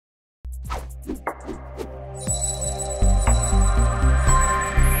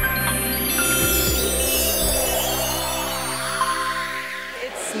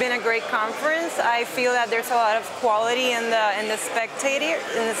great conference. I feel that there's a lot of quality in the spectators,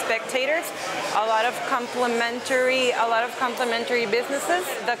 a lot of complementary businesses.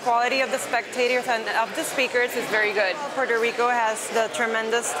 The quality of the spectators and of the speakers is very good. Puerto Rico has the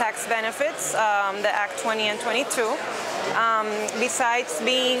tremendous tax benefits, the Act 20 and 22. Besides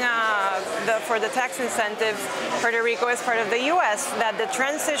being for the tax incentives, Puerto Rico is part of the U.S. That the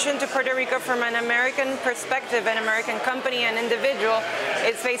transition to Puerto Rico from an American perspective, an American company and individual,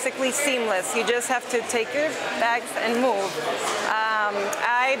 it's basically seamless. You just have to take your bags and move.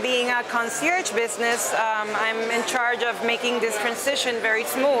 I, being a concierge business, I'm in charge of making this transition very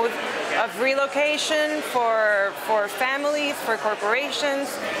smooth, of relocation for families, for corporations,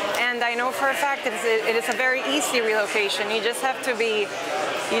 and I know for a fact it is a very easy relocation. You just have to be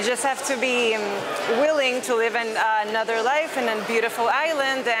willing to live in another life in a beautiful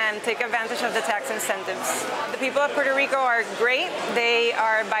island and take advantage of the tax incentives. The people of Puerto Rico are great. They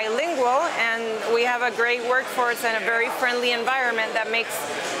are bilingual, and we have a great workforce and a very friendly environment that makes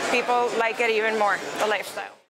people like it even more, the lifestyle.